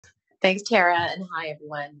Thanks, Tara, and hi,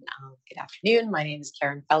 everyone. Good afternoon. My name is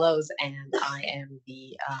Karen Fellows, and I am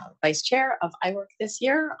the Vice Chair of IWIRC this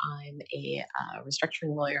year. I'm a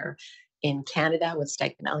restructuring lawyer in Canada with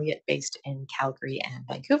Stikeman Elliott, based in Calgary and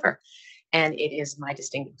Vancouver. And it is my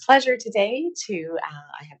distinct pleasure today to,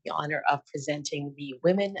 I have the honor of presenting the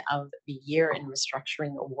Women of the Year in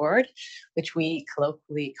Restructuring Award, which we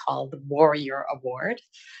colloquially call the WOYR Award.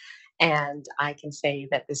 And I can say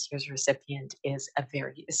that this year's recipient is a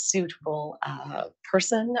very suitable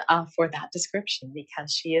person for that description,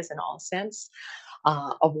 because she is, in all sense,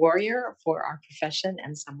 a warrior for our profession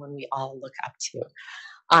and someone we all look up to.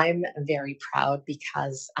 I'm very proud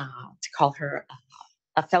because to call her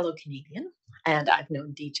a fellow Canadian, and I've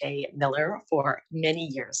known DJ Miller for many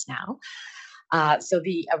years now. So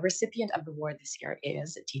the recipient of the award this year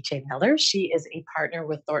is DJ Miller. She is a partner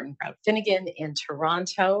with Thornton Brown Finnegan in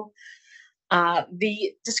Toronto.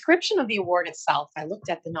 The description of the award itself, I looked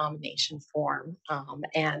at the nomination form,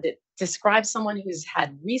 and it describes someone who's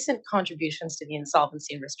had recent contributions to the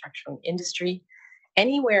insolvency and restructuring industry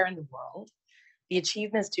anywhere in the world. The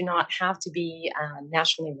achievements do not have to be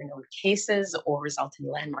nationally renowned cases or result in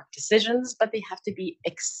landmark decisions, but they have to be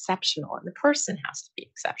exceptional, and the person has to be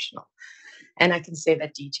exceptional. And I can say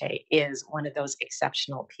that DJ is one of those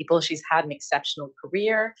exceptional people. She's had an exceptional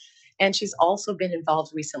career, and she's also been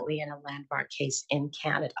involved recently in a landmark case in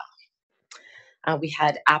Canada. We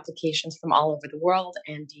had applications from all over the world,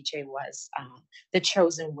 and DJ was the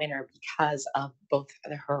chosen winner because of both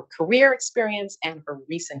her career experience and her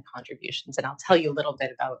recent contributions. And I'll tell you a little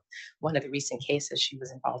bit about one of the recent cases she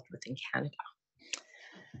was involved with in Canada.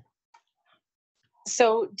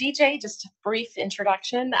 So DJ, just a brief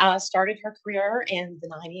introduction, started her career in the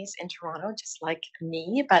 90s in Toronto, just like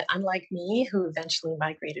me, but unlike me, who eventually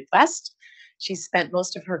migrated west. She spent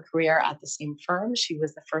most of her career at the same firm. She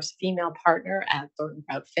was the first female partner at Thornton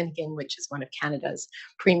Brown Finnegan, which is one of Canada's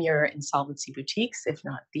premier insolvency boutiques, if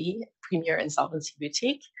not the premier insolvency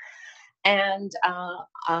boutique. And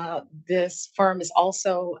this firm is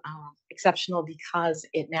also exceptional because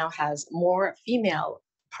it now has more female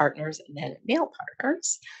partners than male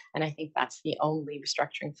partners. And I think that's the only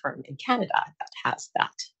restructuring firm in Canada that has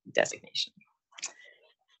that designation.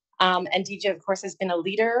 And DJ, of course, has been a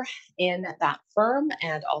leader in that firm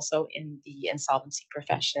and also in the insolvency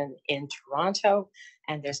profession in Toronto.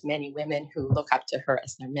 And there's many women who look up to her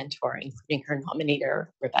as their mentor, including her nominator,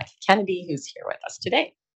 Rebecca Kennedy, who's here with us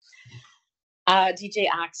today. DJ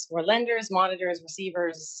acts for lenders, monitors,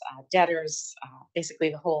 receivers, debtors,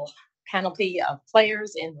 basically the whole panoply of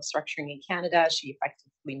players in restructuring in Canada. She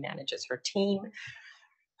effectively manages her team.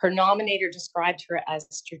 Her nominator described her as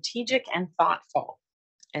strategic and thoughtful,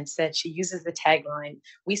 and said she uses the tagline,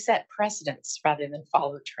 "We set precedents rather than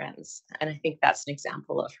follow trends." And I think that's an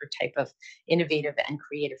example of her type of innovative and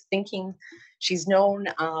creative thinking. She's known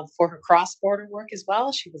for her cross-border work as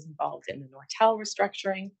well. She was involved in the Nortel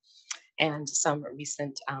restructuring and some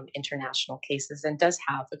recent international cases, and does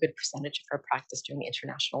have a good percentage of her practice doing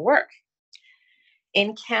international work.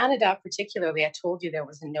 In Canada, particularly, I told you there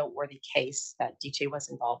was a noteworthy case that DJ was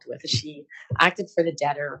involved with. She acted for the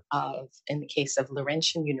debtor in the case of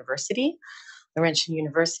Laurentian University. Laurentian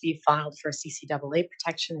University filed for CCAA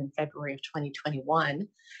protection in February of 2021,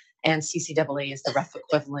 and CCAA is the rough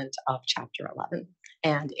equivalent of Chapter 11.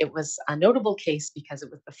 And it was a notable case because it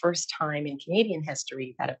was the first time in Canadian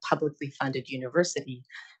history that a publicly funded university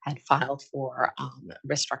had filed for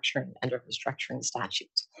restructuring under a restructuring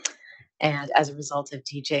statute. And as a result of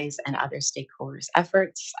DJ's and other stakeholders'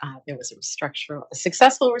 efforts, there was a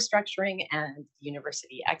successful restructuring, and the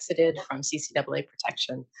university exited from CCAA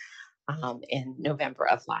protection in November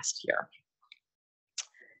of last year.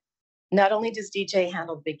 Not only does DJ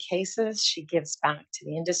handle big cases, she gives back to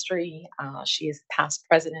the industry. She is past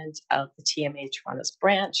president of the TMA Toronto's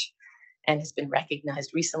branch and has been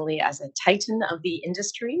recognized recently as a titan of the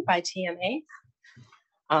industry by TMA.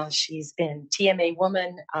 She's been TMA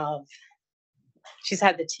Woman of She's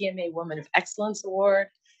had the TMA Woman of Excellence Award,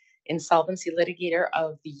 Insolvency Litigator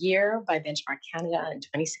of the Year by Benchmark Canada in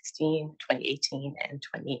 2016, 2018, and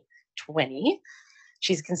 2020.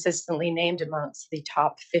 She's consistently named amongst the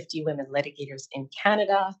top 50 women litigators in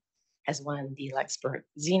Canada, has won the Lexpert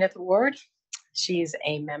Zenith Award. She's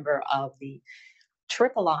a member of the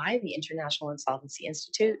III, the International Insolvency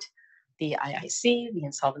Institute, the IIC, the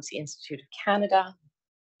Insolvency Institute of Canada,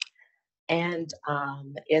 and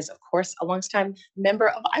is, of course, a longtime member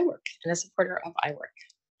of IWIRC and a supporter of IWIRC.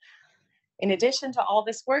 In addition to all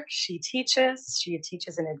this work, she teaches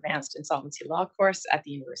an advanced insolvency law course at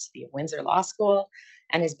the University of Windsor Law School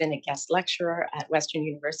and has been a guest lecturer at Western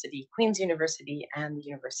University, Queen's University, and the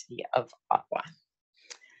University of Ottawa.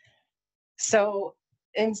 So,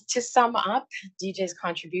 and to sum up DJ's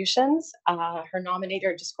contributions, her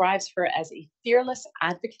nominator describes her as a fearless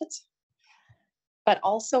advocate, but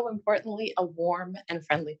also importantly, a warm and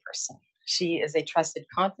friendly person. She is a trusted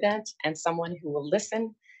confidant and someone who will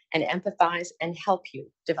listen and empathize and help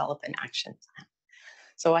you develop an action plan.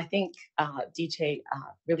 So I think DJ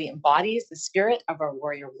really embodies the spirit of our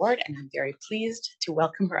Warrior Award, and I'm very pleased to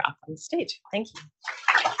welcome her up on the stage. Thank you.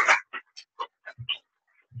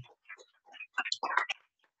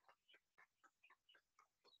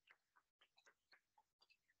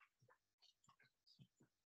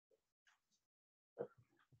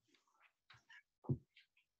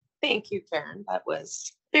 Thank you, Karen. That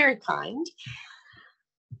was very kind.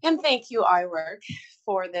 And thank you, IWIRC,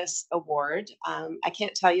 for this award. I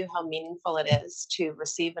can't tell you how meaningful it is to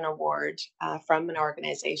receive an award from an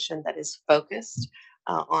organization that is focused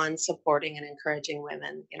on supporting and encouraging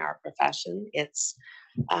women in our profession. It's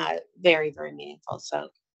very, very meaningful. So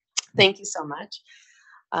thank you so much.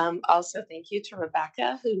 Also, thank you to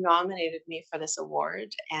Rebecca, who nominated me for this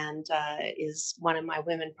award and is one of my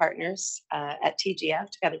women partners at TGF,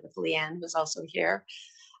 together with Leanne, who's also here.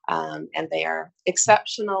 And they are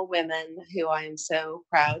exceptional women who I am so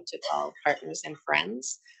proud to call partners and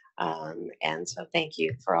friends. And so thank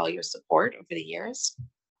you for all your support over the years.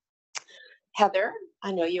 Heather,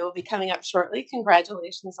 I know you will be coming up shortly.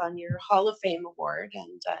 Congratulations on your Hall of Fame award,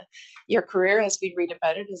 and your career, as we read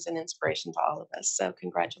about it, is an inspiration to all of us. So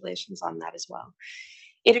congratulations on that as well.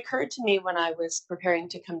 It occurred to me when I was preparing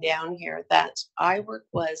to come down here that IWIRC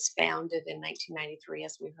was founded in 1993,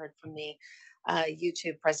 as we heard from the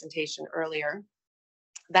YouTube presentation earlier.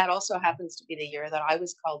 That also happens to be the year that I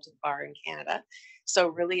was called to the bar in Canada. So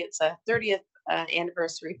really it's a 30th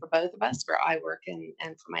anniversary for both of us, for IWIRC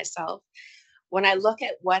and for myself. When I look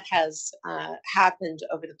at what has happened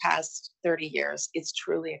over the past 30 years, it's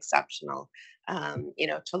truly exceptional.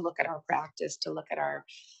 To look at our practice, to look at our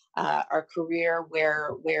career,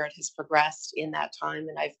 where it has progressed in that time,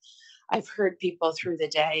 and I've heard people through the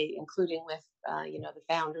day, including with the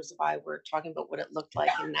founders of IWIRC, talking about what it looked like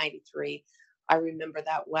in '93. I remember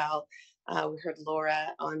that well. We heard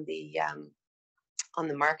Laura on the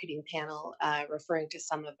marketing panel referring to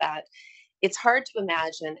some of that. It's hard to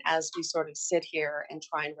imagine as we sort of sit here and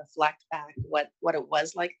try and reflect back what it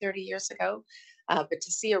was like 30 years ago. But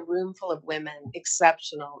to see a room full of women,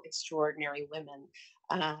 exceptional, extraordinary women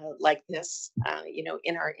like this,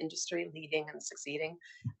 in our industry, leading and succeeding,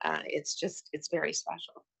 it's very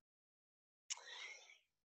special.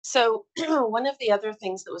 So one of the other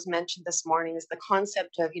things that was mentioned this morning is the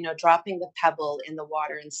concept of, dropping the pebble in the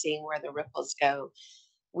water and seeing where the ripples go.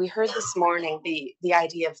 We heard this morning the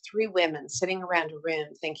idea of three women sitting around a room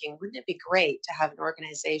thinking, wouldn't it be great to have an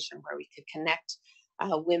organization where we could connect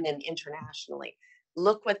women internationally?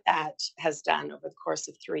 Look what that has done over the course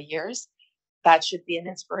of 3 years. That should be an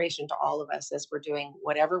inspiration to all of us as we're doing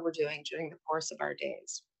whatever we're doing during the course of our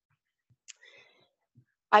days.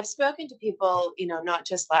 I've spoken to people, not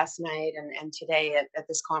just last night and today at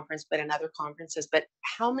this conference, but in other conferences, but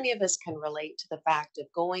how many of us can relate to the fact of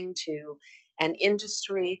going to an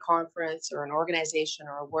industry conference or an organization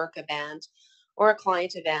or a work event or a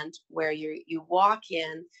client event where you walk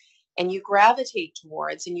in and you gravitate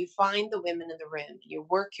towards and you find the women in the room. You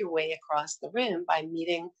work your way across the room by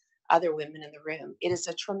meeting other women in the room. It is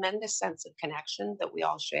a tremendous sense of connection that we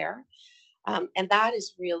all share. And that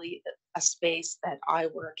is really a space that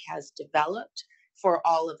IWIRC has developed for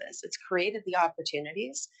all of us. It's created the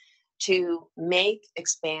opportunities to make,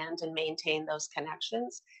 expand, and maintain those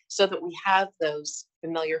connections so that we have those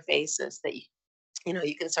familiar faces that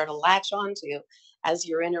you can sort of latch onto as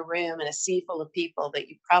you're in a room in a sea full of people that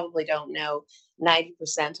you probably don't know 90%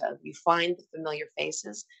 of. You find the familiar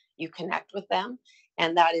faces, you connect with them,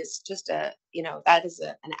 and that is just an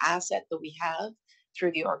asset that we have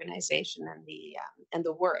through the organization and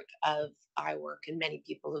the work of IWIRC and many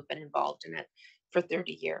people who've been involved in it for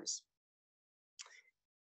 30 years.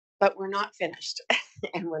 But we're not finished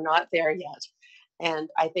and we're not there yet. And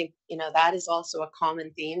I think, that is also a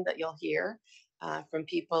common theme that you'll hear from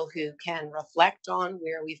people who can reflect on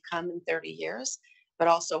where we've come in 30 years, but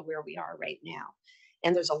also where we are right now.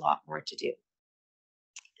 And there's a lot more to do.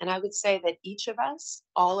 And I would say that each of us,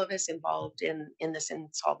 all of us involved in this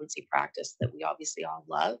insolvency practice that we obviously all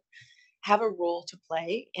love, have a role to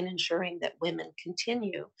play in ensuring that women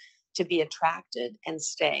continue to be attracted and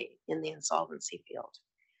stay in the insolvency field.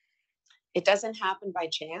 It doesn't happen by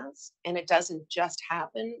chance, and it doesn't just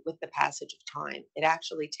happen with the passage of time. It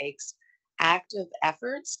actually takes active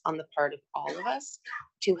efforts on the part of all of us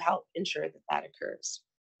to help ensure that that occurs.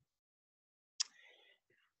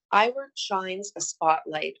 IWIRC shines a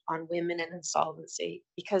spotlight on women in insolvency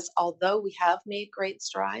because although we have made great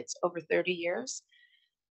strides over 30 years,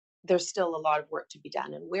 there's still a lot of work to be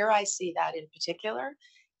done. And where I see that in particular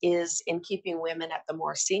is in keeping women at the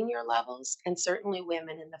more senior levels and certainly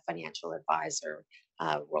women in the financial advisor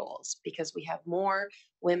roles, because we have more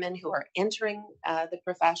women who are entering the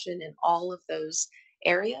profession in all of those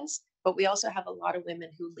areas, but we also have a lot of women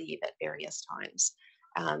who leave at various times.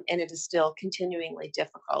 And it is still continuingly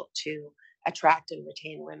difficult to attract and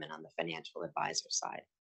retain women on the financial advisor side.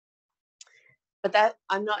 But that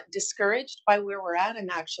I'm not discouraged by where we're at. I'm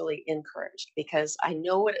actually encouraged because I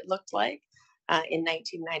know what it looked like in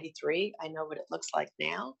 1993. I know what it looks like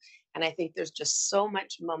now. And I think there's just so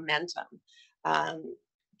much momentum, um,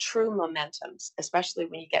 true momentum, especially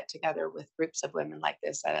when you get together with groups of women like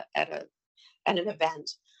this at an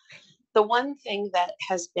event. The one thing that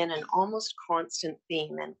has been an almost constant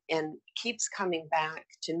theme and keeps coming back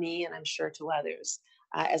to me, and I'm sure to others,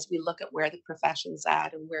 as we look at where the profession's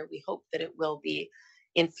at and where we hope that it will be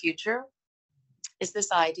in future, is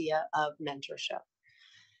this idea of mentorship.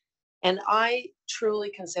 And I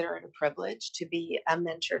truly consider it a privilege to be a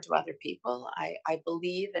mentor to other people. I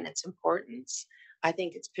believe in its importance. I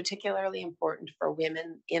think it's particularly important for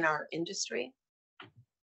women in our industry.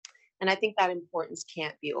 And I think that importance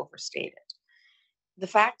can't be overstated. The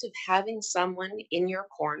fact of having someone in your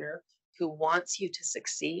corner who wants you to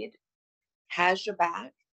succeed, has your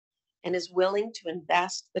back, and is willing to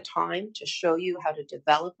invest the time to show you how to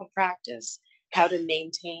develop a practice, how to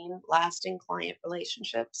maintain lasting client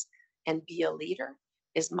relationships, and be a leader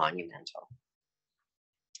is monumental.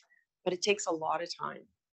 But it takes a lot of time.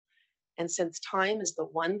 And since time is the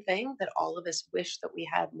one thing that all of us wish that we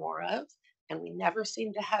had more of, and we never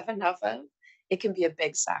seem to have enough of, it can be a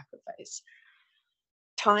big sacrifice.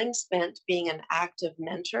 Time spent being an active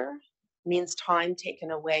mentor means time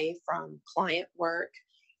taken away from client work,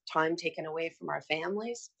 time taken away from our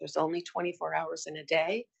families. There's only 24 hours in a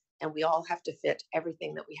day, and we all have to fit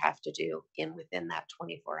everything that we have to do in within that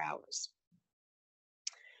 24 hours.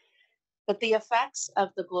 But the effects of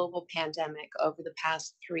the global pandemic over the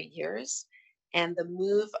past 3 years and the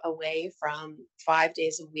move away from 5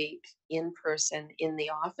 days a week in person in the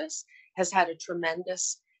office has had a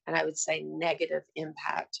tremendous, and I would say negative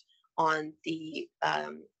impact on the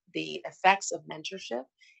effects of mentorship,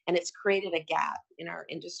 and it's created a gap in our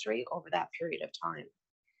industry over that period of time.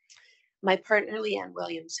 My partner, Leanne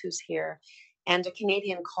Williams, who's here, and a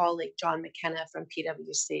Canadian colleague, John McKenna from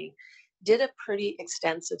PwC, did a pretty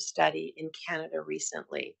extensive study in Canada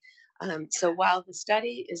recently. So while the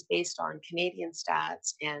study is based on Canadian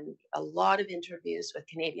stats and a lot of interviews with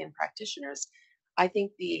Canadian practitioners, I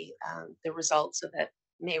think the results of it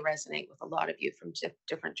may resonate with a lot of you from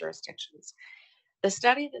different jurisdictions. The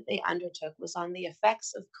study that they undertook was on the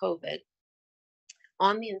effects of COVID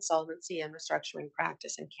on the insolvency and restructuring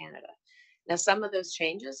practice in Canada. Now, some of those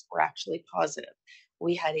changes were actually positive.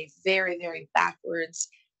 We had a very, very backwards,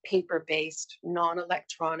 paper-based,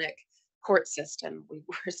 non-electronic court system. We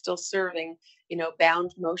were still serving,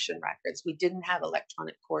 bound motion records. We didn't have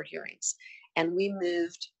electronic court hearings. And we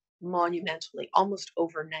moved monumentally, almost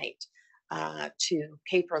overnight, to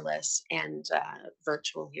paperless and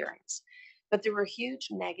virtual hearings. But there were huge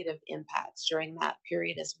negative impacts during that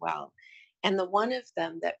period as well. And the one of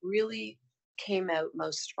them that really came out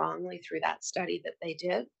most strongly through that study that they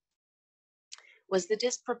did was the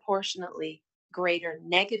disproportionately greater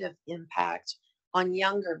negative impact on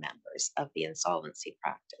younger members of the insolvency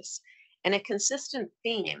practice. And a consistent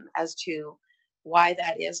theme as to why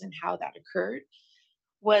that is and how that occurred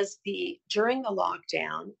was during the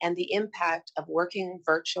lockdown and the impact of working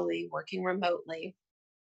virtually, working remotely.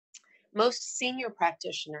 Most senior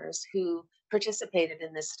practitioners who participated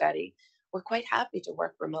in this study were quite happy to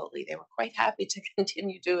work remotely. They were quite happy to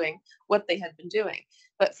continue doing what they had been doing.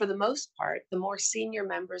 But for the most part, the more senior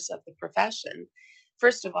members of the profession,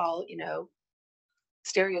 first of all,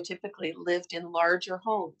 stereotypically lived in larger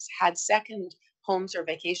homes, had second homes or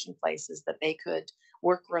vacation places that they could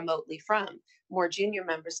work remotely from. More junior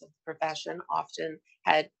members of the profession often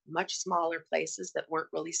had much smaller places that weren't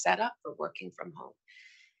really set up for working from home.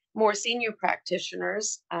 More senior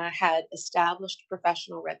practitioners had established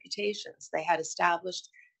professional reputations. They had established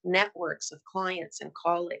networks of clients and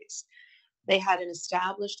colleagues. They had an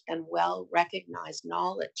established and well-recognized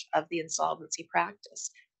knowledge of the insolvency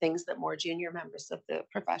practice, things that more junior members of the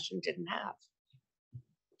profession didn't have.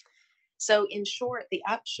 So in short, the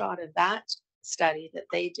upshot of that study that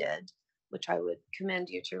they did, which I would commend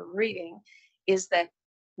you to reading, is that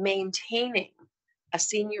maintaining a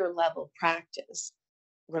senior level practice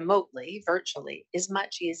remotely, virtually, is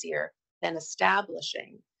much easier than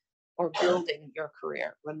establishing or building your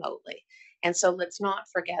career remotely. And so let's not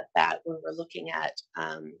forget that when we're looking at,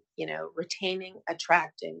 retaining,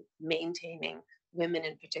 attracting, maintaining women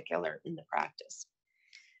in particular in the practice.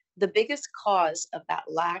 The biggest cause of that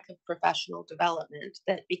lack of professional development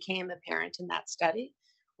that became apparent in that study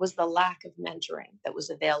was the lack of mentoring that was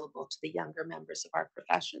available to the younger members of our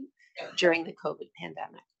profession during the COVID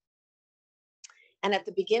pandemic. And at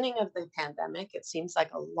the beginning of the pandemic, it seems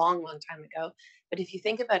like a long, long time ago, but if you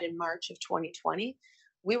think about in March of 2020,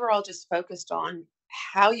 we were all just focused on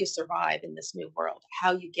how you survive in this new world,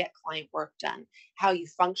 how you get client work done, how you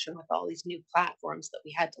function with all these new platforms that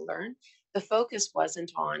we had to learn. The focus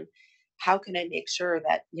wasn't on how can I make sure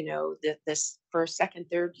that, this first, second,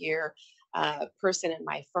 third year person in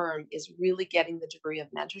my firm is really getting the degree of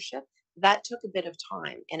mentorship. That took a bit of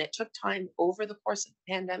time, and it took time over the course of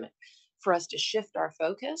the pandemic for us to shift our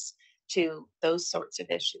focus to those sorts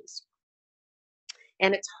of issues.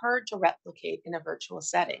 And it's hard to replicate in a virtual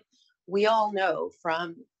setting. We all know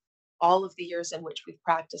from all of the years in which we've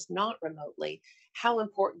practiced not remotely how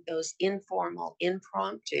important those informal,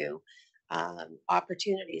 impromptu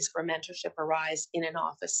opportunities for mentorship arise in an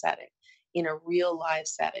office setting, in a real live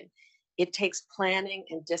setting. It takes planning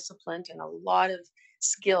and discipline and a lot of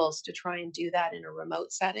skills to try and do that in a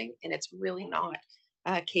remote setting, and it's really not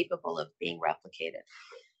capable of being replicated.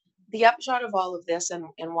 The upshot of all of this,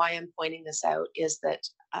 and why I'm pointing this out, is that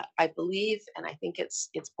I believe, and I think it's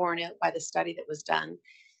borne out by the study that was done,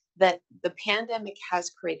 that the pandemic has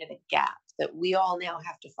created a gap that we all now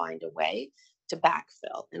have to find a way to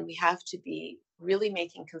backfill. And we have to be really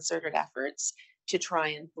making concerted efforts to try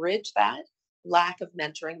and bridge that lack of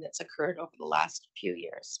mentoring that's occurred over the last few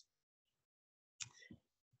years.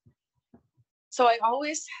 So I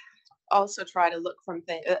always also try to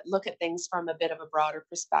look at things from a bit of a broader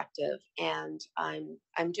perspective, and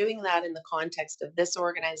I'm doing that in the context of this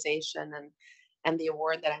organization and the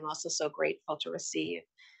award that I'm also so grateful to receive.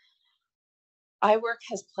 IWIRC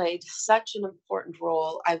has played such an important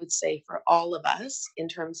role, I would say, for all of us in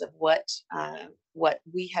terms of what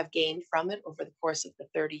we have gained from it over the course of the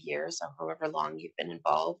 30 years or however long you've been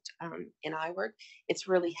involved in IWIRC. It's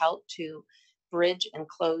really helped to bridge and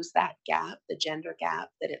close that gap, the gender gap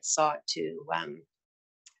that it sought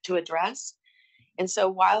to address. And so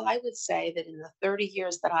while I would say that in the 30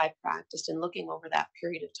 years that I've practiced and looking over that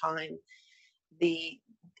period of time,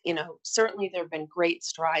 certainly there have been great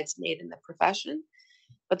strides made in the profession,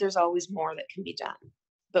 but there's always more that can be done.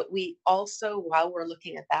 But we also, while we're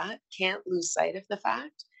looking at that, can't lose sight of the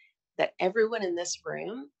fact that everyone in this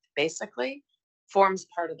room basically forms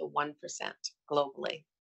part of the 1% globally.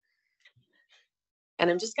 And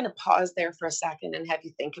I'm just going to pause there for a second and have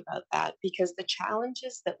you think about that, because the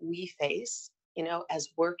challenges that we face, as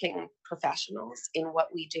working professionals in what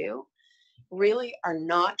we do, really are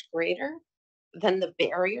not greater than the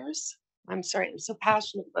barriers. I'm sorry, I'm so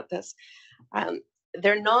passionate about this.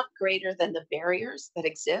 They're not greater than the barriers that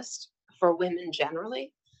exist for women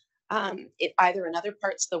generally, either in other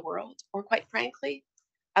parts of the world or, quite frankly,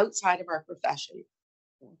 outside of our profession.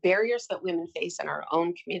 Barriers that women face in our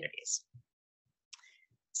own communities.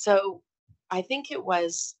 So I think it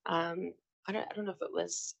was, I don't know if it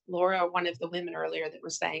was Laura or one of the women earlier that were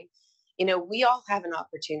saying, we all have an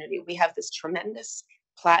opportunity. We have this tremendous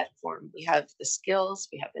platform. We have the skills,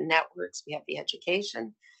 we have the networks, we have the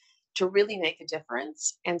education to really make a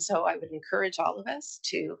difference. And so I would encourage all of us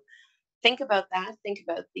to think about that, think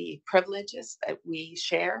about the privileges that we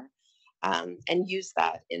share, and use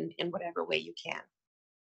that in whatever way you can.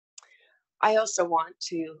 I also want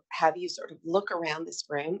to have you sort of look around this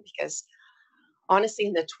room, because honestly,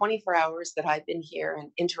 in the 24 hours that I've been here and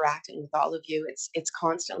interacting with all of you, it's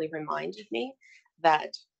constantly reminded me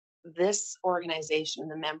that this organization,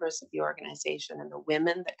 the members of the organization, and the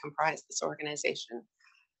women that comprise this organization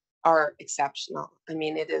are exceptional. I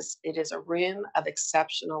mean, it is a room of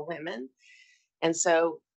exceptional women. And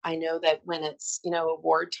so I know that when it's,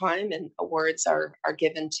 award time and awards are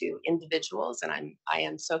given to individuals, and I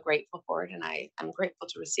am so grateful for it, and I'm grateful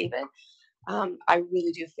to receive it. I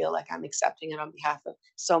really do feel like I'm accepting it on behalf of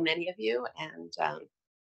so many of you, and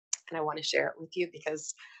I want to share it with you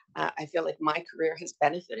because I feel like my career has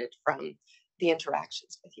benefited from the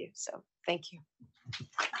interactions with you. So thank you.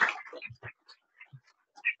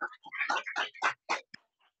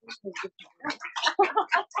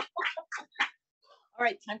 All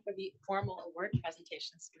right, time for the formal award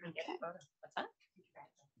presentations. We can get a photo.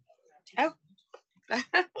 What's that? Oh. That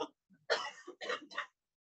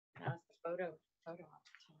was the photo.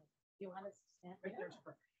 You want us to stand right there?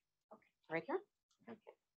 Okay. Right here?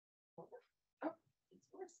 Okay. Oh, it's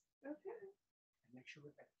yours. Okay. Make sure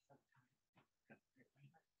we're back.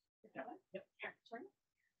 Yep. Here, turn.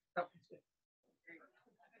 Oh, that's good.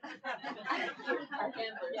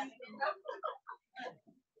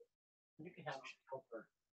 You can have helper.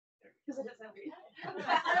 Because it doesn't read.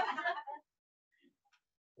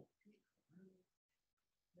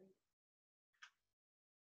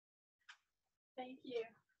 Thank you.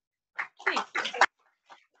 Thank you.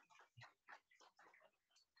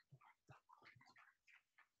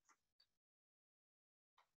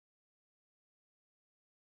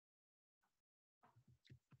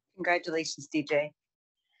 Congratulations, DJ.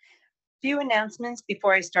 Few announcements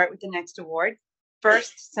before I start with the next award.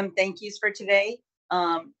 First, some thank yous for today.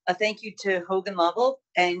 A thank you to Hogan Lovell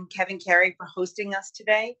and Kevin Carey for hosting us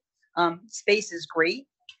today. Space is great.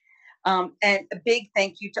 And a big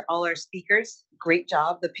thank you to all our speakers. Great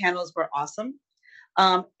job. The panels were awesome.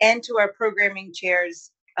 And to our programming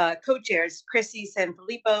chairs, co-chairs, Chrissy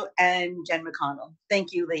Sanfilippo and Jen McConnell.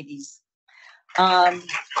 Thank you, ladies.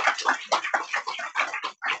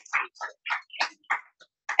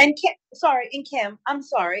 And Kim, I'm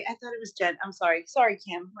sorry. I thought it was Jen. I'm sorry. Sorry,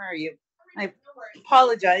 Kim. Where are you? I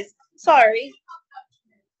apologize. Sorry.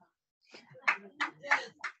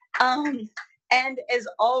 And as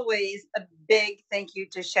always, a big thank you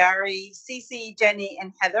to Shari, Cece, Jenny,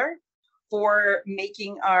 and Heather for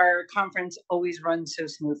making our conference always run so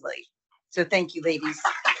smoothly. So thank you, ladies.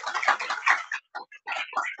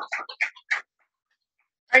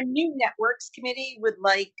 Our new networks committee would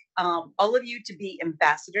like all of you to be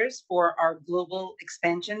ambassadors for our global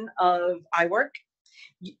expansion of IWIRC.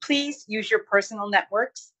 Please use your personal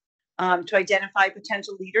networks to identify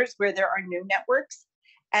potential leaders where there are no networks.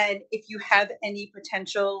 And if you have any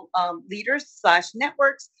potential leaders /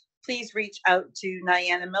 networks, please reach out to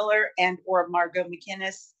Niana Miller and or Margot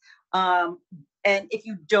McInnes. And if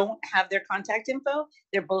you don't have their contact info,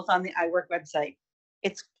 they're both on the IWIRC website.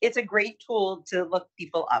 It's a great tool to look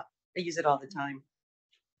people up. I use it all the time.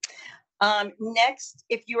 Next,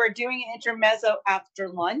 if you are doing an intermezzo after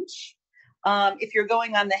lunch, if you're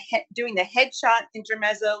going on doing the headshot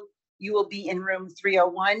intermezzo, you will be in room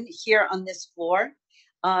 301 here on this floor.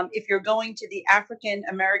 If you're going to the African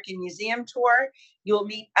American Museum tour, you'll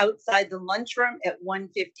meet outside the lunchroom at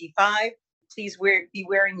 1:55. Please be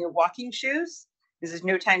wearing your walking shoes. This is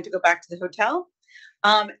no time to go back to the hotel.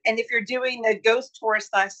 And if you're doing the ghost tour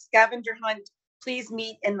 / scavenger hunt, please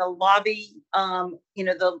meet in the lobby,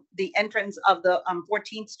 the entrance of the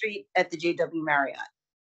 14th Street at the JW Marriott.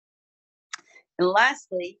 And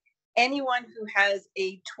lastly, anyone who has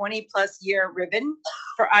a 20+ year ribbon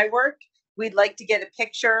for IWIRC, we'd like to get a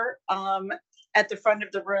picture at the front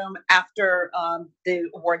of the room after the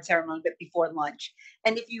award ceremony, but before lunch.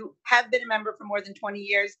 And if you have been a member for more than 20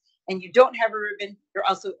 years and you don't have a ribbon, you're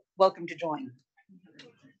also welcome to join.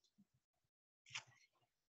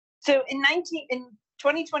 So in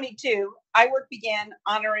 2022, IWIRC began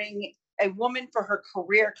honoring a woman for her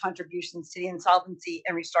career contributions to the insolvency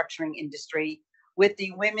and restructuring industry with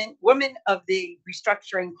the Women of the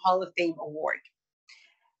Restructuring Hall of Fame Award.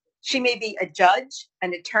 She may be a judge,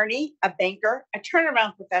 an attorney, a banker, a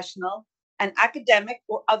turnaround professional, an academic,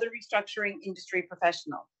 or other restructuring industry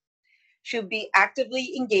professional. She'll be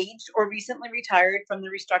actively engaged or recently retired from the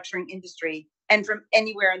restructuring industry and from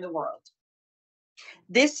anywhere in the world.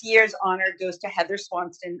 This year's honor goes to Heather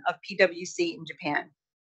Swanston of PwC in Japan.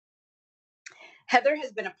 Heather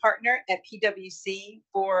has been a partner at PwC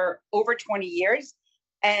for over 20 years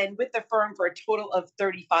and with the firm for a total of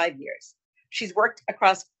 35 years. She's worked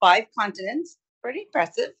across 5 continents, pretty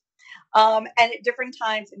impressive, and at different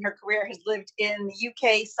times in her career has lived in the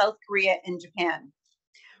UK, South Korea, and Japan.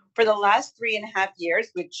 For the last 3.5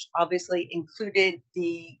 years, which obviously included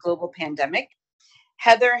the global pandemic,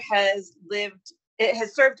 Heather has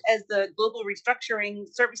served as the global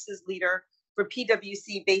restructuring services leader for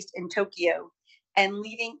PwC based in Tokyo and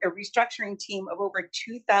leading a restructuring team of over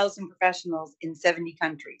 2,000 professionals in 70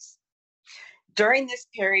 countries. During this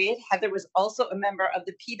period, Heather was also a member of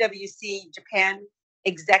the PwC Japan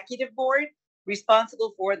Executive Board,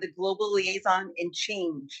 responsible for the global liaison and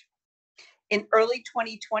change. In early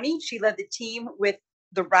 2020, she led the team with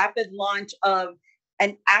the rapid launch of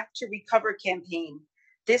an Act to Recover campaign.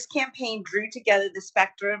 This campaign drew together the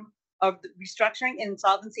spectrum of the restructuring and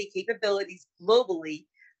insolvency capabilities globally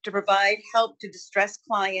to provide help to distressed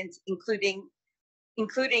clients, including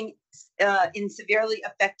in severely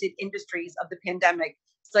affected industries of the pandemic,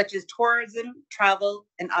 such as tourism, travel,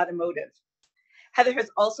 and automotive. Heather has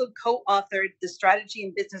also co-authored the strategy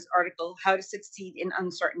and business article, How to Succeed in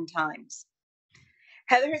Uncertain Times.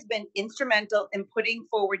 Heather has been instrumental in putting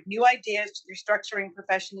forward new ideas to the restructuring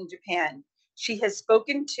profession in Japan. She has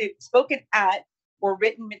spoken at or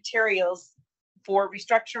written materials for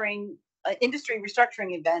restructuring, industry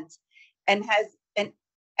restructuring events, and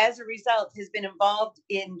as a result has been involved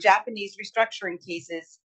in Japanese restructuring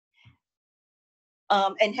cases,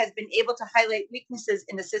 and has been able to highlight weaknesses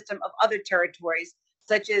in the system of other territories,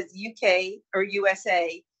 such as UK or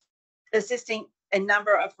USA, assisting a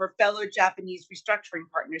number of her fellow Japanese restructuring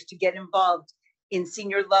partners to get involved in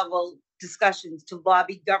senior level discussions to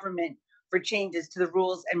lobby government for changes to the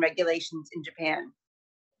rules and regulations in Japan.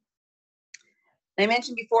 I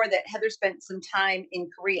mentioned before that Heather spent some time in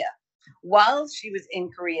Korea. While she was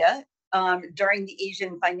in Korea during the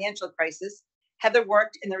Asian financial crisis, Heather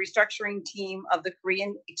worked in the restructuring team of the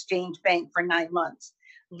Korean Exchange Bank for 9 months,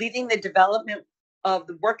 leading the development of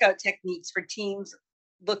the workout techniques for teams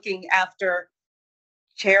looking after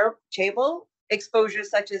charitable exposures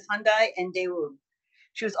such as Hyundai and Daewoo.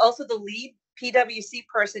 She was also the lead PwC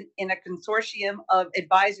person in a consortium of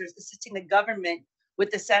advisors assisting the government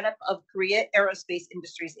with the setup of Korea Aerospace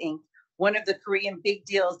Industries, Inc., one of the Korean big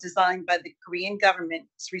deals designed by the Korean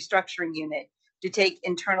government's restructuring unit to take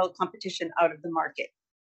internal competition out of the market.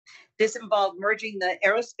 This involved merging the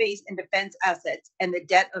aerospace and defense assets and the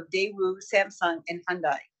debt of Daewoo, Samsung, and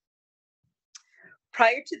Hyundai.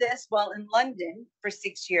 Prior to this, while in London for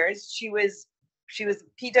 6 years, she was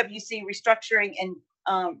PwC restructuring and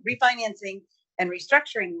refinancing and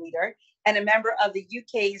restructuring leader, and a member of the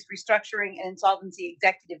UK's restructuring and insolvency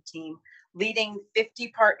executive team, leading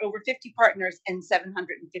over 50 partners and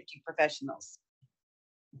 750 professionals.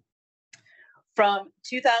 From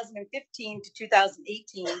 2015 to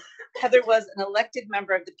 2018, Heather was an elected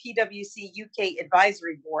member of the PwC UK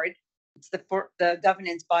Advisory Board. It's the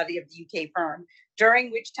governance body of the UK firm,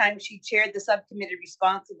 during which time she chaired the subcommittee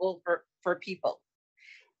responsible for people.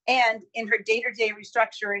 And in her day-to-day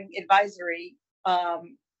restructuring advisory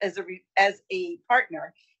as a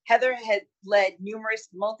partner, Heather had led numerous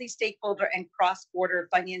multi-stakeholder and cross-border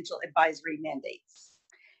financial advisory mandates.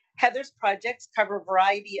 Heather's projects cover a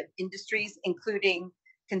variety of industries, including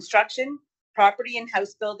construction, property and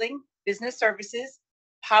house building, business services,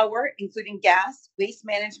 power, including gas, waste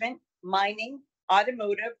management, mining,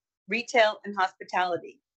 automotive, retail, and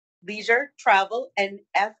hospitality, leisure, travel, and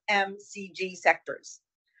FMCG sectors.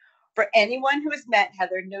 For anyone who has met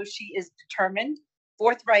Heather knows she is determined,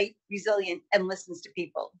 forthright, resilient, and listens to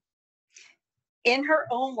people. In her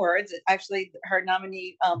own words, actually, her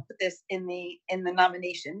nominee put this in the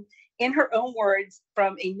nomination. In her own words,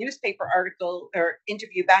 from a newspaper article or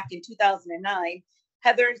interview back in 2009,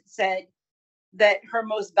 Heather said that her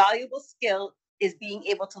most valuable skill is being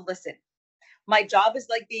able to listen. My job is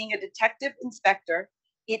like being a detective inspector.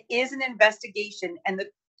 It is an investigation, and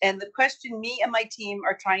the question me and my team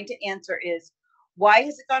are trying to answer is, why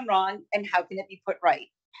has it gone wrong and how can it be put right?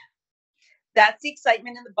 That's the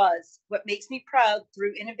excitement and the buzz. What makes me proud,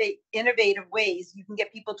 through innovative ways, you can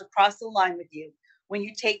get people to cross the line with you when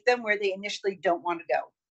you take them where they initially don't want to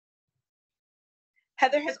go.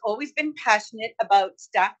 Heather has always been passionate about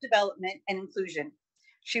staff development and inclusion.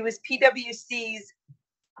 She was PwC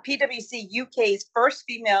UK's first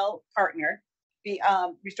female partner, the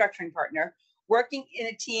restructuring partner, working in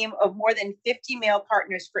a team of more than 50 male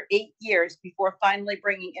partners for 8 years before finally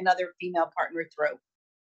bringing another female partner through.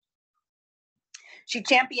 She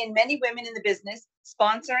championed many women in the business,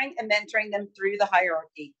 sponsoring and mentoring them through the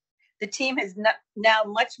hierarchy. The team is now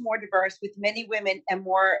much more diverse, with many women and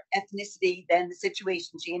more ethnicity than the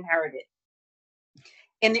situation she inherited.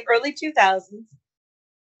 In the early 2000s,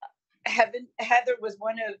 Heather was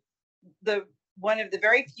one of the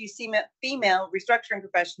very few female restructuring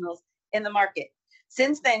professionals in the market.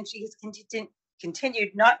 Since then, she has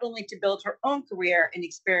continued not only to build her own career and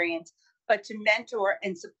experience, but to mentor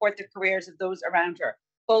and support the careers of those around her,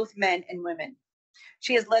 both men and women.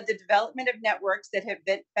 She has led the development of networks that have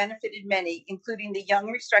benefited many, including the Young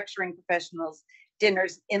Restructuring Professionals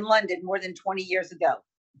dinners in London more than 20 years ago.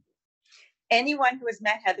 Anyone who has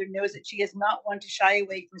met Heather knows that she is not one to shy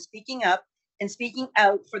away from speaking up and speaking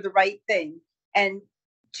out for the right thing, and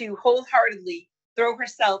to wholeheartedly throw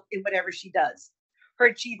herself in whatever she does. Her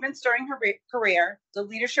achievements during her career, the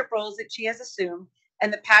leadership roles that she has assumed,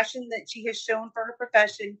 and the passion that she has shown for her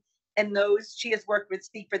profession and those she has worked with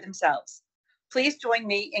speak for themselves. Please join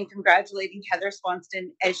me in congratulating Heather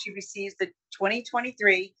Swanston as she receives the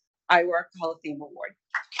 2023 IWIRC Hall of Fame Award.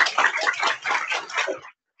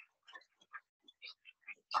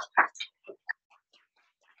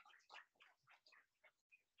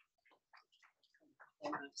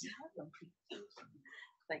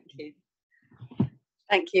 Thank you.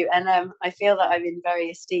 Thank you. And I feel that I'm in very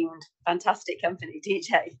esteemed, fantastic company,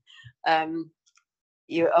 DJ.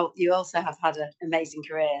 You also have had an amazing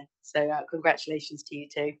career. So congratulations to you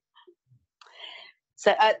too.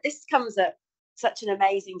 So this comes at such an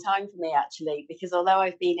amazing time for me, actually, because although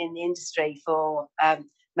I've been in the industry for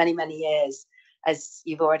many, many years, as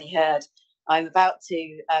you've already heard, I'm about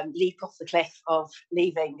to leap off the cliff of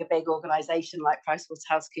leaving a big organisation like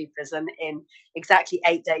PricewaterhouseCoopers, and in exactly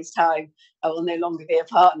 8 days' time, I will no longer be a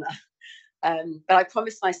partner. But I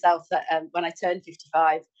promised myself that when I turned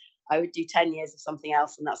 55, I would do 10 years of something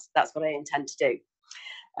else, and that's what I intend to do.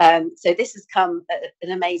 So this has come at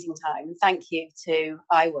an amazing time, and thank you to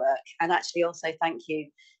IWIRC, and actually also thank you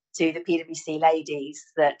to the PwC ladies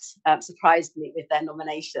that surprised me with their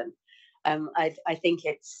nomination. I think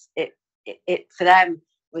it for them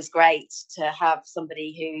was great to have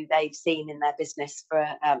somebody who they've seen in their business for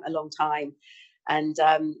a long time, and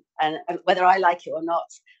whether I like it or not,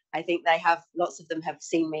 I think lots of them have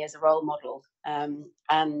seen me as a role model, and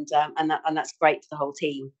that's great for the whole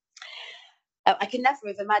team. I could never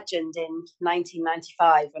have imagined in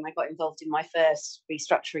 1995, when I got involved in my first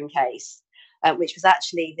restructuring case, which was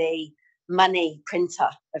actually the money printer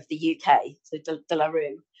of the UK, so De La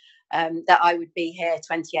Rue, that I would be here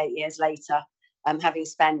 28 years later, having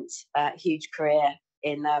spent a huge career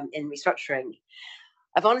in restructuring.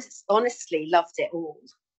 I've honestly loved it all.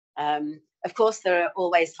 Of course, there are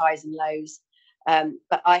always highs and lows,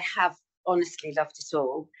 but I have honestly loved it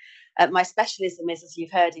all. My specialism is, as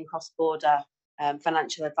you've heard, in cross-border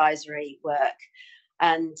financial advisory work,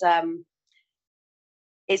 and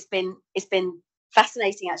it's been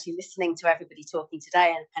fascinating actually listening to everybody talking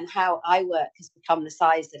today, and how IWIRC has become the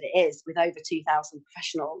size that it is, with over 2,000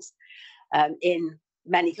 professionals in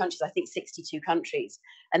many countries, I think 62 countries,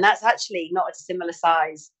 and that's actually not a dissimilar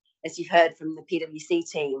size, as you've heard from the PwC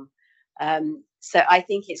team. So I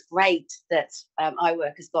think it's great that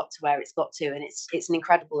IWIRC has got to where it's got to, and it's an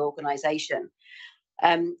incredible organisation.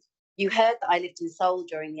 You heard that I lived in Seoul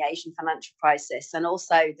during the Asian financial crisis, and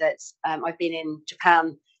also that I've been in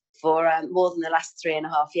Japan for more than the last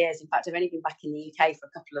 3.5 years. In fact, I've only been back in the UK for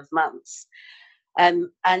a couple of months. And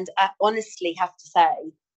I honestly have to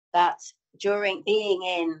say that during being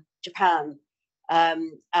in Japan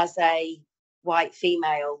as a white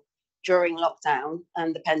female during lockdown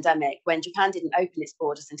and the pandemic, when Japan didn't open its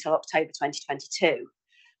borders until October 2022,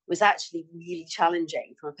 was actually really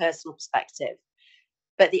challenging from a personal perspective.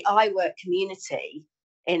 But the IWIRC community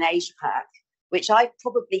in Asia Pac, which I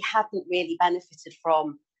probably hadn't really benefited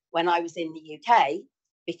from when I was in the UK,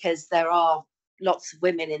 because there are lots of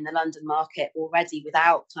women in the London market already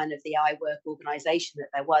without kind of the IWIRC organisation that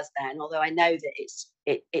there was then, although I know that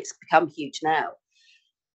it's become huge now.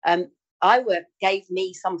 IWIRC gave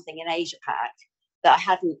me something in Asia Pac that I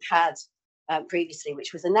hadn't had previously,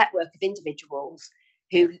 which was a network of individuals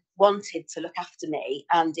who wanted to look after me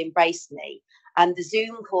and embrace me. And the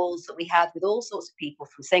Zoom calls that we had with all sorts of people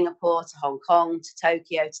from Singapore to Hong Kong to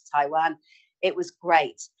Tokyo to Taiwan, it was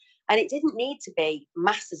great. And it didn't need to be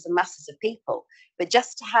masses and masses of people, but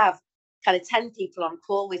just to have kind of 10 people on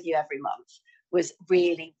call with you every month was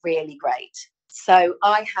really, really great. So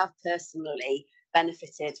I have personally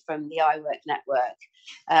benefited from the IWIRC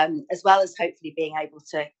network, as well as hopefully being able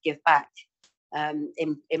to give back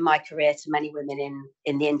in my career to many women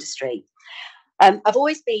in the industry. I've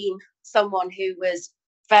always been someone who was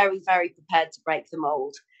very, very prepared to break the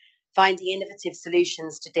mold, finding innovative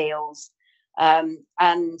solutions to deals,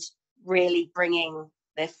 and really bringing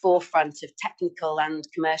the forefront of technical and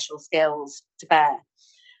commercial skills to bear.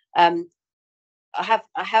 I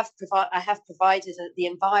have provided the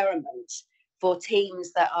environment for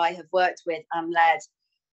teams that I have worked with and led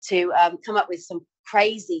to come up with some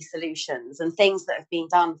crazy solutions and things that have been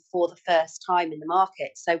done for the first time in the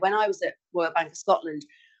market. So when I was at Royal Bank of Scotland,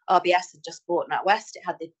 RBS had just bought NatWest. It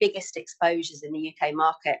had the biggest exposures in the UK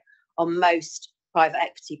market on most private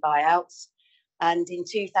equity buyouts. And in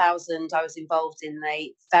 2000, I was involved in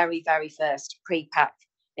the very, very first pre-pack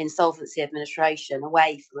insolvency administration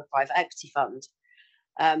away from a private equity fund,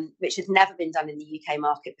 which had never been done in the UK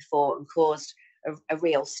market before and caused a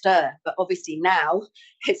real stir. But obviously now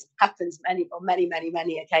it happens on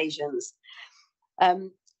many occasions.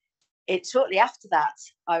 Shortly after that,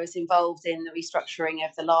 I was involved in the restructuring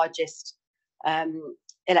of the largest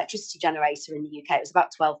electricity generator in the UK. It was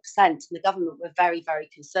about 12%. And the government were very, very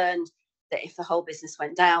concerned that if the whole business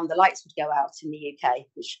went down, the lights would go out in the UK,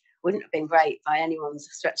 which wouldn't have been great by anyone's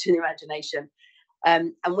stretch of the imagination.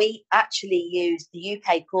 And we actually used the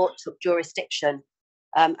UK court jurisdiction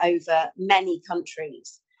over many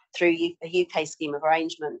countries through a UK scheme of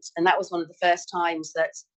arrangement. And that was one of the first times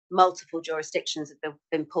that multiple jurisdictions have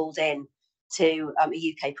been pulled in to a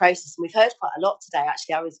UK process. And we've heard quite a lot today.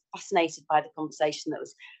 Actually, I was fascinated by the conversation that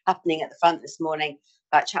was happening at the front this morning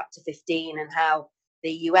about Chapter 15 and how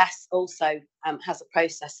The US also has a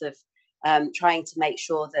process of trying to make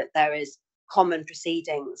sure that there is common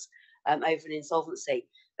proceedings over an insolvency.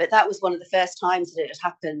 But that was one of the first times that it had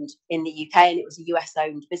happened in the UK, and it was a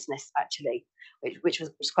US-owned business, actually, which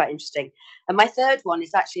was quite interesting. And my third one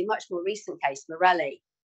is actually a much more recent case, Morelli,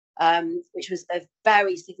 which was a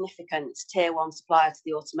very significant tier one supplier to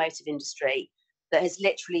the automotive industry that has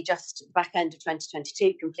literally just back end of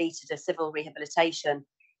 2022 completed a civil rehabilitation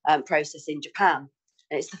process in Japan.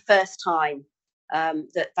 And it's the first time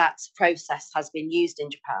that process has been used in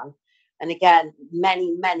Japan. And again,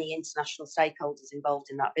 many, many international stakeholders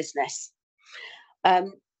involved in that business.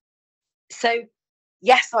 So,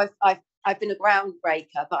 yes, I've been a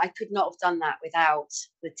groundbreaker, but I could not have done that without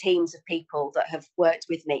the teams of people that have worked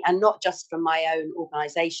with me, and not just from my own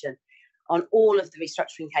organisation. On all of the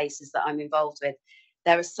restructuring cases that I'm involved with,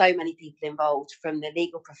 there are so many people involved, from the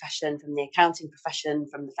legal profession, from the accounting profession,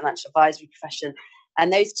 from the financial advisory profession.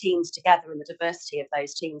 And those teams together, and the diversity of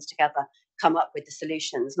those teams together, come up with the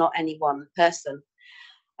solutions, not any one person.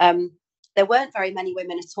 There weren't very many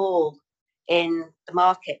women at all in the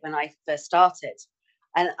market when I first started.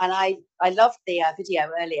 And I loved the video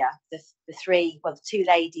earlier, the two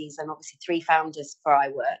ladies and obviously three founders for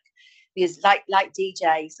IWIRC, because like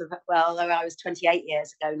DJ, sort of, well, although I was 28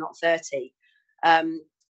 years ago, not 30, I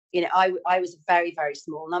was a very, very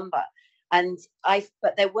small number.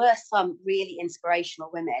 But there were some really inspirational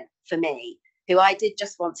women for me who I did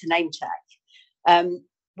just want to name check.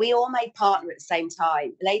 We all made partner at the same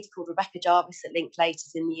time. A lady called Rebecca Jarvis at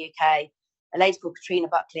Linklaters in the UK, a lady called Katrina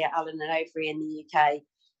Buckley at Allen & Overy in the UK,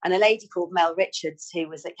 and a lady called Mel Richards, who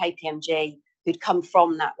was at KPMG, who'd come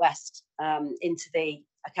from NatWest into the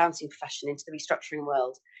accounting profession, into the restructuring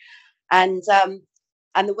world. And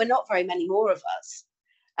there were not very many more of us.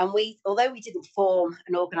 And although we didn't form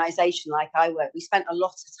an organisation like IWIRC, we spent a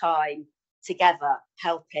lot of time together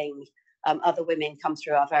helping other women come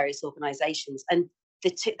through our various organisations. And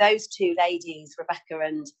those two ladies, Rebecca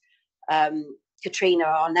and Katrina,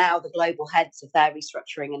 are now the global heads of their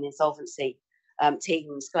restructuring and insolvency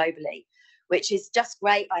teams globally, which is just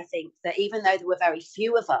great. I think that even though there were very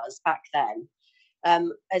few of us back then,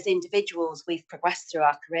 as individuals, we've progressed through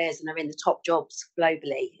our careers and are in the top jobs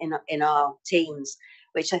globally in our teams,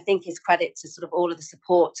 which I think is credit to sort of all of the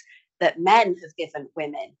support that men have given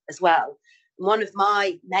women as well. One of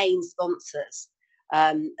my main sponsors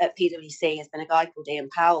at PwC has been a guy called Ian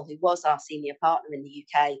Powell, who was our senior partner in the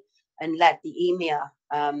UK and led the EMEA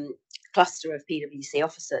cluster of PwC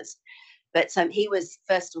officers. But he was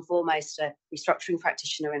first and foremost a restructuring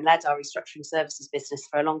practitioner and led our restructuring services business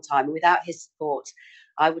for a long time. And without his support,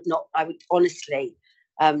 I would honestly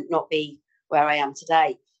not be where I am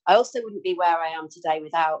today. I also wouldn't be where I am today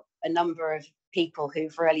without a number of people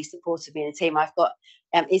who've really supported me in the team. I've got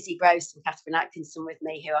Izzy Gross and Catherine Atkinson with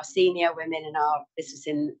me, who are senior women in our business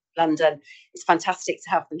in London. It's fantastic to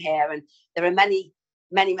have them here. And there are many,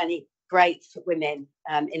 many, many great women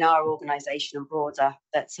in our organisation and broader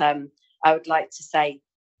that I would like to say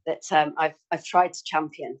that I've tried to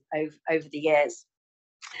champion over the years.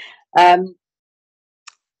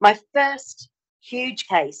 My first huge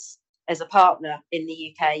case as a partner in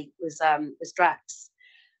the UK was Drax,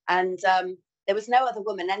 and there was no other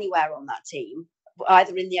woman anywhere on that team,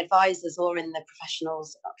 either in the advisors or in the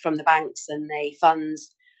professionals from the banks and the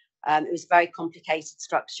funds. It was a very complicated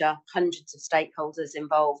structure, hundreds of stakeholders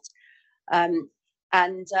involved. And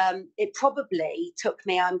it probably took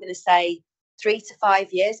me, I'm going to say, 3 to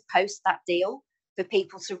 5 years post that deal for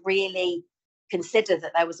people to really consider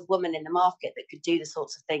that there was a woman in the market that could do the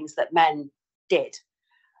sorts of things that men did.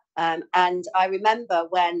 And I remember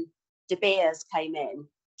when De Beers came in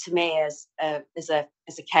to me as a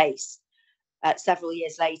case several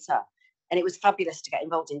years later, and it was fabulous to get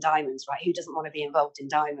involved in diamonds, right? Who doesn't want to be involved in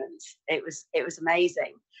diamonds? It was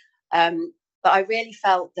amazing. But I really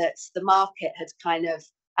felt that the market had kind of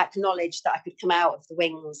acknowledged that I could come out of the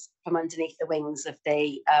wings, from underneath the wings of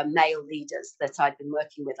the male leaders that I'd been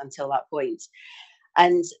working with until that point.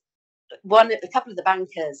 And a couple of the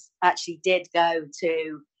bankers actually did go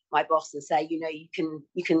to my boss and say, you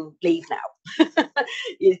can leave now.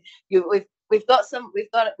 We've got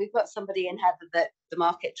somebody in Heather that the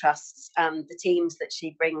market trusts, and the teams that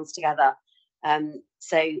she brings together.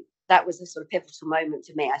 So that was a sort of pivotal moment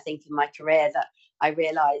for me, I think, in my career, that I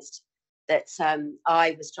realised that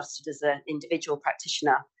I was trusted as an individual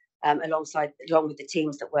practitioner along with the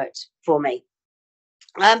teams that worked for me.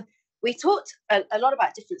 We talked a lot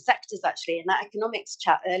about different sectors, actually, in that economics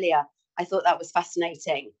chat earlier. I thought that was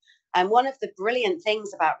fascinating. And one of the brilliant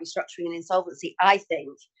things about restructuring and insolvency, I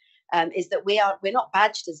think, is that we're not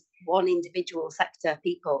badged as one individual sector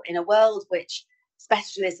people in a world which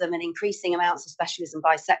specialism and increasing amounts of specialism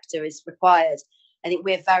by sector is required. I think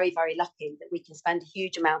we're very, very lucky that we can spend a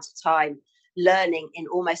huge amount of time learning in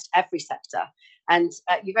almost every sector. And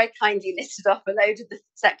you very kindly listed off a load of the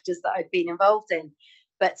sectors that I've been involved in.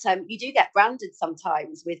 But you do get branded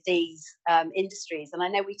sometimes with these industries. And I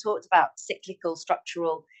know we talked about cyclical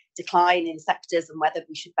structural decline in sectors and whether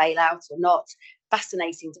we should bail out or not.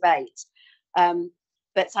 Fascinating debate.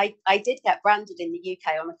 But I did get branded in the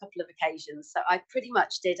UK on a couple of occasions. So I pretty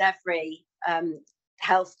much did every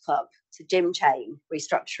health club to gym chain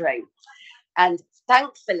restructuring. And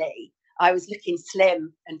thankfully, I was looking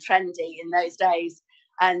slim and trendy in those days.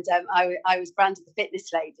 And I was branded the fitness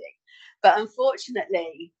lady. But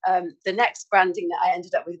unfortunately, the next branding that I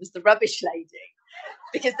ended up with was the rubbish lady,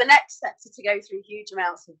 because the next sector to go through huge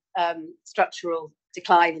amounts of structural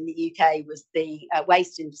decline in the UK was the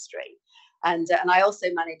waste industry. And I also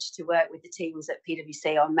managed to work with the teams at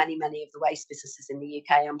PwC on many of the waste businesses in the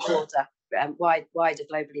UK and broader, wider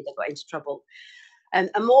globally that got into trouble.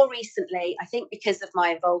 And more recently, I think because of my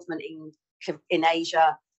involvement in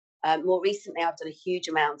Asia, more recently I've done a huge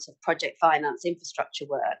amount of project finance infrastructure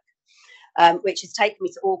work, which has taken me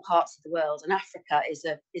to all parts of the world. And Africa is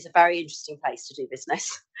a very interesting place to do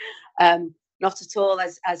business. Not at all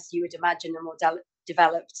as you would imagine a more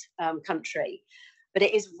developed country. But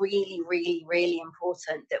it is really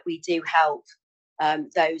important that we do help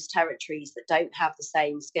those territories that don't have the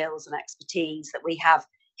same skills and expertise that we have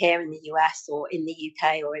here in the US or in the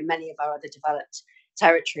UK or in many of our other developed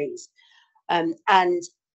territories. And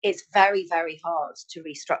it's very hard to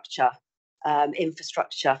restructure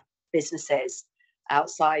infrastructure businesses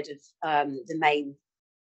outside of the main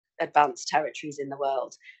advanced territories in the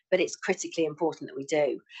world. But it's critically important that we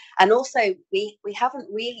do. And also, we haven't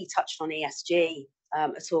really touched on ESG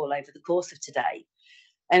at all over the course of today.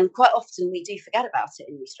 And quite often we do forget about it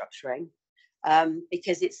in restructuring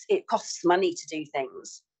because it costs money to do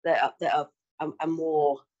things that are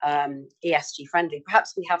more ESG friendly.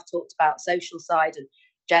 Perhaps we have talked about social side and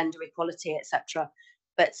gender equality, etc.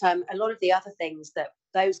 But a lot of the other things that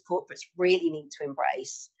those corporates really need to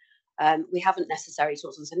embrace, we haven't necessarily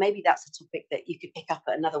talked on. So maybe that's a topic that you could pick up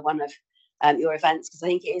at another one of your events, because I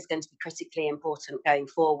think it is going to be critically important going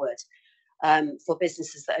forward for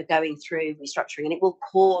businesses that are going through restructuring. And it will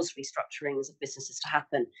cause restructurings of businesses to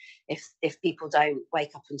happen if people don't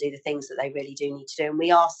wake up and do the things that they really do need to do. And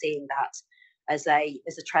we are seeing that as a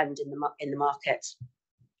trend in the market.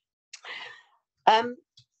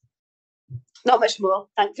 Not much more,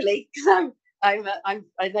 thankfully, because I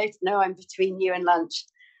know I'm between you and lunch.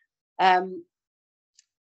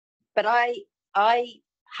 But I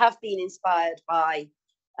have been inspired by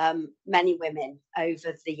many women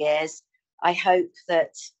over the years. I hope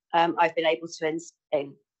that I've been able to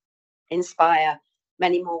inspire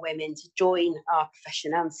many more women to join our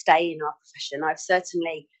profession and stay in our profession. I've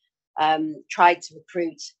certainly tried to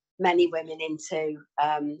recruit many women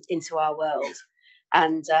into our world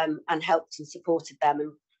and helped and supported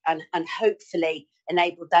them and hopefully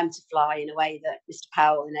enabled them to fly in a way that Mr.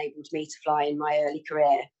 Powell enabled me to fly in my early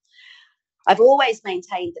career. I've always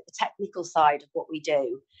maintained that the technical side of what we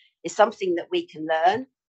do is something that we can learn.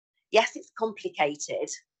 Yes, it's complicated,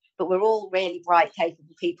 but we're all really bright,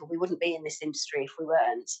 capable people. We wouldn't be in this industry if we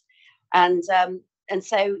weren't. And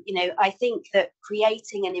so, I think that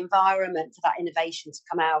creating an environment for that innovation to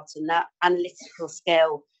come out and that analytical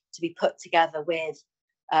skill to be put together with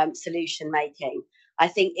solution making, I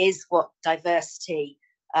think is what diversity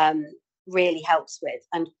really helps with.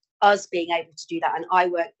 And us being able to do that, and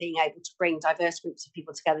IWIRC being able to bring diverse groups of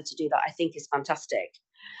people together to do that, I think is fantastic.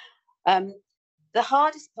 The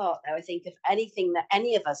hardest part, though, I think, of anything that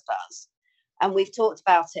any of us does, and we've talked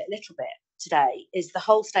about it a little bit today, is the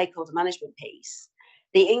whole stakeholder management piece.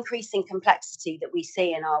 The increasing complexity that we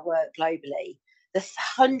see in our work globally, the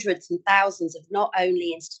hundreds and thousands of not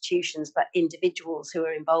only institutions but individuals who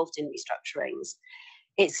are involved in restructurings,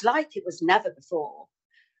 it's like it was never before.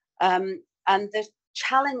 And the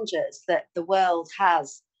challenges that the world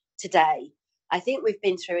has today, I think we've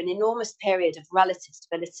been through an enormous period of relative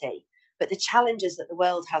stability, but the challenges that the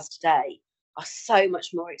world has today are so much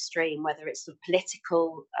more extreme, whether it's the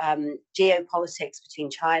political geopolitics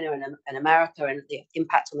between China and America and the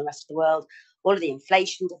impact on the rest of the world, all of the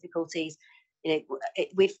inflation difficulties.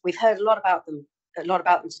 We've heard a lot about them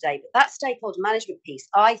today. But that stakeholder management piece,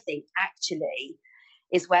 I think, actually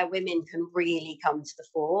is where women can really come to the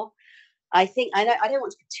fore. I don't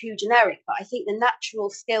want to be too generic, but I think the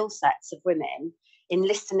natural skill sets of women in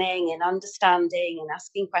listening, in understanding, in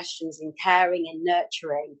asking questions, in caring, in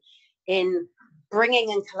nurturing, in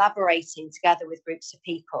bringing and collaborating together with groups of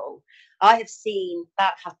people. I have seen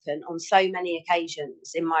that happen on so many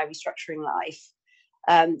occasions in my restructuring life,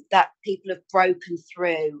 that people have broken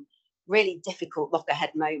through really difficult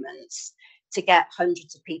loggerhead moments to get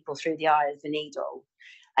hundreds of people through the eye of the needle.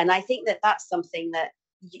 And I think that that's something that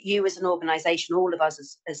you as an organisation, all of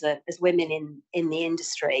us as women in the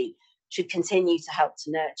industry, should continue to help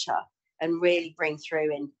to nurture and really bring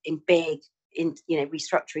through in big,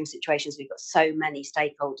 restructuring situations. We've got so many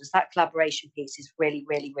stakeholders. That collaboration piece is really,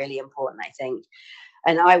 really, really important, I think.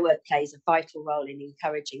 And IWIRC plays a vital role in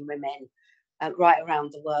encouraging women right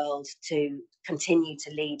around the world to continue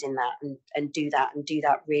to lead in that and do that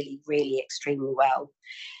really, really extremely well.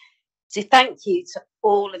 So thank you to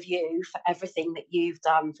all of you for everything that you've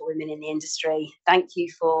done for women in the industry. Thank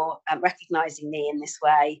you for recognising me in this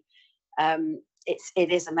way.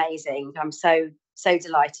 It is amazing. I'm so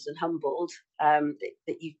delighted and humbled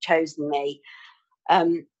that you've chosen me.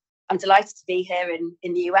 I'm delighted to be here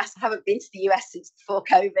in the US. I haven't been to the US since before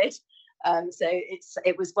COVID. So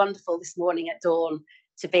it was wonderful this morning at dawn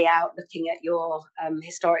to be out looking at your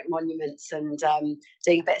historic monuments and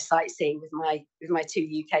doing a bit of sightseeing with my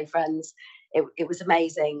two UK friends. It was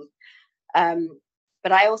amazing.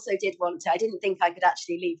 But I also did want to, I didn't think I could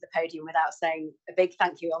actually leave the podium without saying a big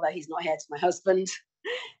thank you, although he's not here, to my husband,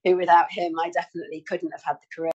 who without him, I definitely couldn't have had the career